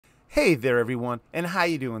Hey there everyone, and how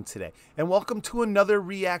you doing today? And welcome to another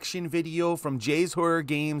reaction video from Jay's Horror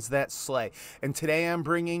Games That Slay. And today I'm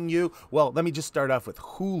bringing you, well, let me just start off with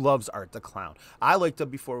who loves Art the Clown. I liked it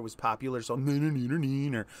before it was popular, so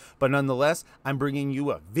but nonetheless, I'm bringing you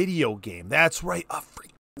a video game. That's right, a free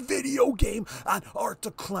video game on Art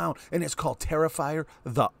the Clown, and it's called Terrifier,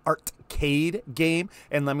 the ARTcade Game.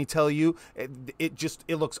 And let me tell you, it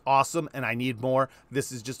looks awesome, and I need more. This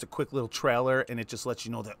is just a quick little trailer, and it just lets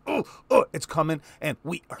you know that it's coming, and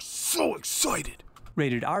we are so excited.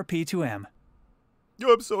 Rated RP2M.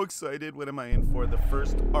 Yo, I'm so excited. What am I in for? The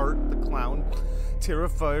first Art the Clown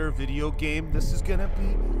Terrifier video game. This is gonna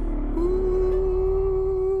be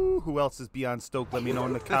who else is beyond stoked? Let me know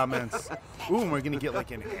in the comments. Ooh, we're gonna get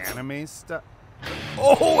like an anime stuff.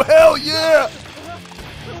 Oh, hell yeah!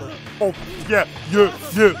 Oh, yeah.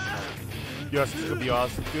 Yes, this is gonna be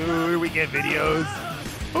awesome. Dude, we get videos.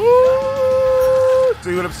 Ooh!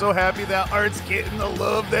 Dude, I'm so happy that Art's getting the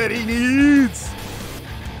love that he needs.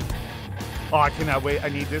 Oh, I cannot wait. I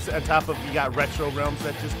need this on top of, you got Retro Realms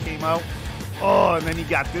that just came out. Oh, and then you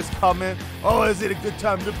got this coming. Oh, is it a good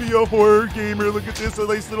time to be a horror gamer? Look at this, a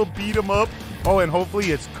nice little beat 'em up. Oh, and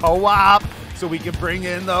hopefully it's co-op, so we can bring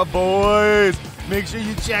in the boys. Make sure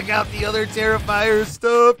you check out the other Terrifier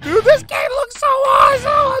stuff. Dude, this game looks so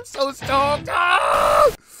awesome. I'm so stoked.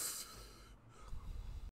 Ah!